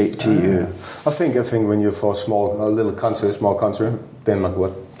hand it straight to you. I think when you're for a small country,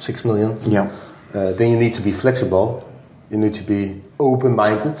 Denmark, 6 million? Yeah. Then you need to be flexible. You need to be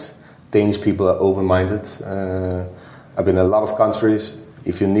open-minded. Danish people are open-minded. I've been in a lot of countries.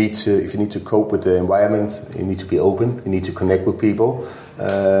 If you need to cope with the environment, you need to be open. You need to connect with people.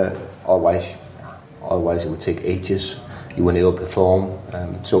 Otherwise it would take ages. You won't able to perform.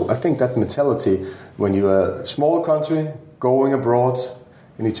 So I think that mentality, when you're a smaller country going abroad,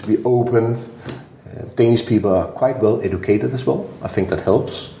 you need to be open. Danish people are quite well educated as well. I think that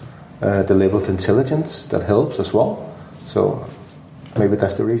helps. The level of intelligence, that helps as well. So maybe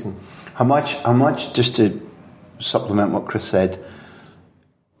that's the reason. How much, just to supplement what Chris said,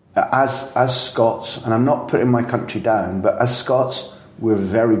 as Scots, and I'm not putting my country down, but as Scots, we're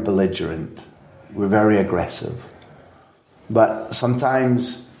very belligerent. We're very aggressive. But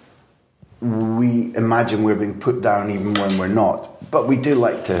sometimes we imagine we're being put down even when we're not. But we do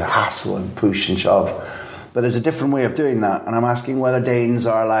like to hassle and push and shove. But there's a different way of doing that. And I'm asking whether Danes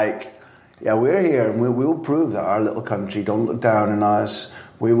are like, yeah, we're here and we will prove that our little country, don't look down on us.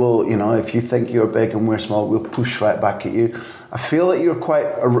 We will, if you think you're big and we're small, we'll push right back at you. I feel that you're quite,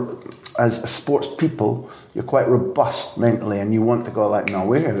 as a sports people, you're quite robust mentally and you want to go like, no,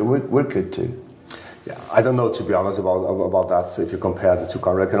 we're here, we're good too. Yeah, I don't know, to be honest, about that. If you compare the 2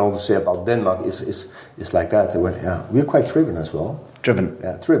 countries, I can also say about Denmark is like that. We're quite driven as well. Driven.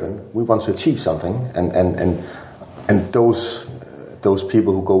 Yeah, driven. We want to achieve something, and those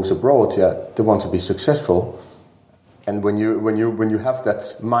people who goes abroad, they want to be successful. And when you have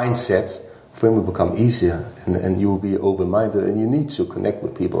that mindset, then will become easier, and you will be open-minded, and you need to connect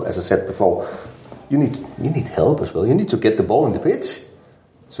with people. As I said before, you need help as well. You need to get the ball in the pitch.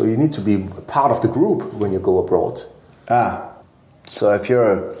 So you need to be part of the group when you go abroad. So if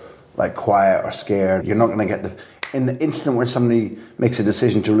you're like quiet or scared, you're not going to get in the instant where somebody makes a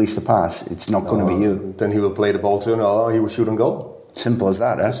decision to release the pass, it's not going to be you. Then he will play the ball to him, or he will shoot and goal. Simple as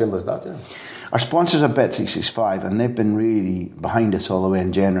that, eh? Simple as that, yeah. Our sponsors are Bet365, and they've been really behind us all the way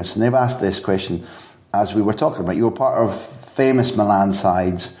and generous. And they've asked this question as we were talking about. You were part of famous Milan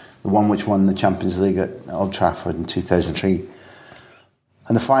sides, the one which won the Champions League at Old Trafford in 2003.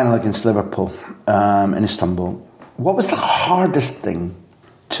 And the final against Liverpool in Istanbul. What was the hardest thing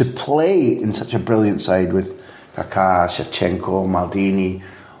to play in such a brilliant side with Kaká, Shevchenko, Maldini?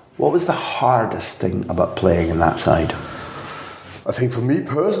 What was the hardest thing about playing in that side? I think for me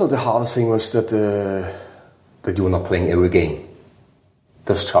personally, the hardest thing was that you were not playing every game.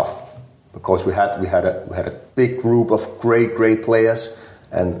 That was tough because we had a big group of great players,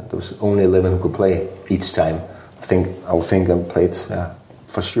 and there was only 11 who could play each time. I think I played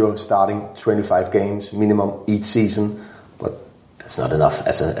for sure starting 25 games minimum each season, but that's not enough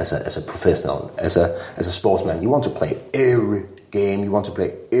as a professional, as a sportsman. You want to play every game, you want to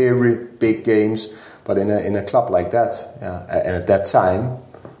play every big games, but in a club like that, and at that time,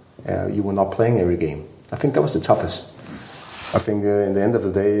 you were not playing every game. I think that was the toughest. I think in the end of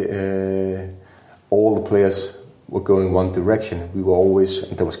the day, all the players were going one direction. We were always,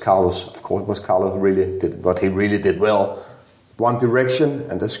 and there was Carlos, of course, Carlos really did what he really did well. One direction,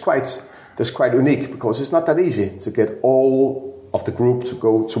 and that's quite unique, because it's not that easy to get all of the group to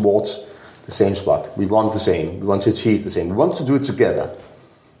go towards the same spot. We want the same. We want to achieve the same. We want to do it together.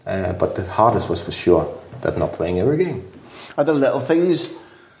 But the hardest was for sure that not playing every game. Are there little things?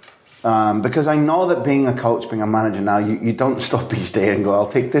 Because I know that being a coach, being a manager now, you don't stop each day and go, I'll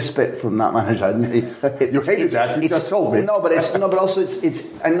take this bit from that manager. You hated that. You just told me. But also it's.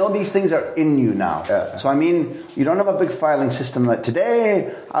 I know these things are in you now. Yeah. So I mean, you don't have a big filing system like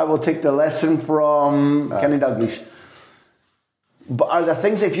today. I will take the lesson from Kenny Dalglish. But are there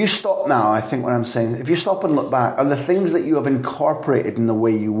things, if you stop now, I think what I'm saying, if you stop and look back, are there things that you have incorporated in the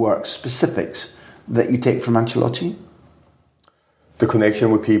way you work, specifics that you take from Ancelotti? The connection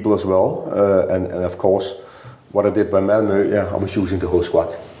with people as well, and of course, what I did by Malmö, I was using the whole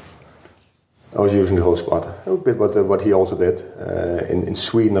squad. A bit what he also did. In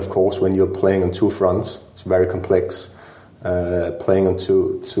Sweden, of course, when you're playing on two fronts, it's very complex. Playing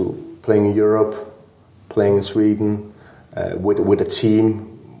in Europe, playing in Sweden, with a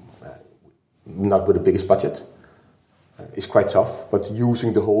team, not with the biggest budget. It's quite tough, but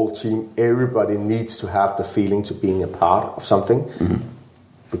using the whole team, everybody needs to have the feeling to being a part of something,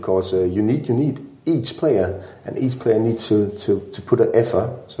 because you need each player, and each player needs to put an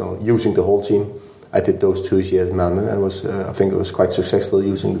effort. So using the whole team, I did those 2 years in Malmö, and I think it was quite successful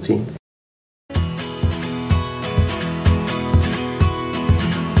using the team.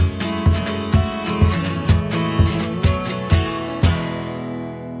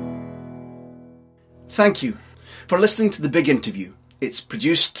 Thank you for listening to The Big Interview. It's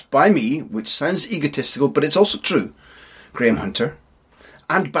produced by me, which sounds egotistical, but it's also true, Graham Hunter,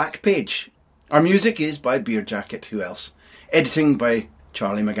 and Backpage. Our music is by Beer Jacket, who else? Editing by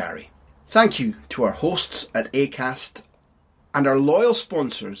Charlie McGarry. Thank you to our hosts at Acast and our loyal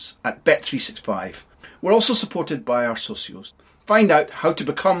sponsors at Bet365. We're also supported by our socios. Find out how to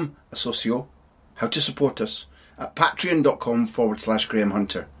become a socio, how to support us, at patreon.com/Graham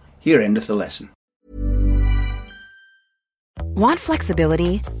Hunter. Here, end of the lesson. Want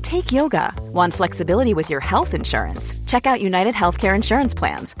flexibility? Take yoga. Want flexibility with your health insurance? Check out United Healthcare Insurance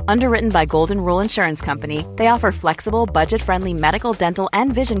Plans. Underwritten by Golden Rule Insurance Company, they offer flexible, budget-friendly medical, dental,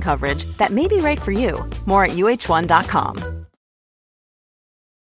 and vision coverage that may be right for you. More at uh1.com.